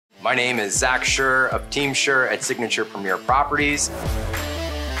My name is Scher of Team Scher at Signature Premier Properties.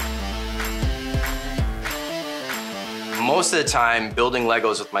 Most of the time, building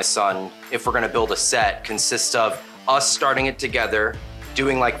Legos with my son, if we're gonna build a set, consists of us starting it together,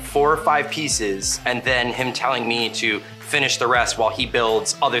 doing like 4 or 5 pieces, and then him telling me to finish the rest while he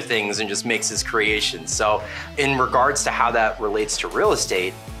builds other things and just makes his creations. So in regards to how that relates to real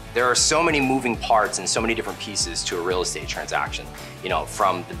estate, there are so many moving parts and so many different pieces to a real estate transaction. You know,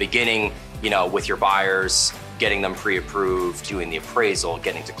 from the beginning, you know, with your buyers, getting them pre-approved, doing the appraisal,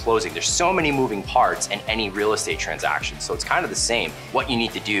 getting to closing. There's so many moving parts in any real estate transaction. So it's kind of the same, what you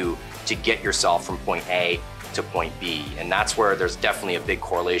need to do to get yourself from point A to point B. And that's where there's definitely a big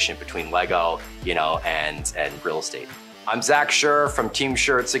correlation between Lego, you know, and real estate. I'm Scher from Team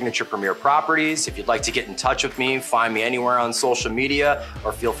Scher at Signature Premier Properties. If you'd like to get in touch with me, find me anywhere on social media,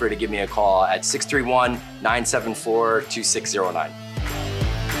 or feel free to give me a call at 631-974-2609.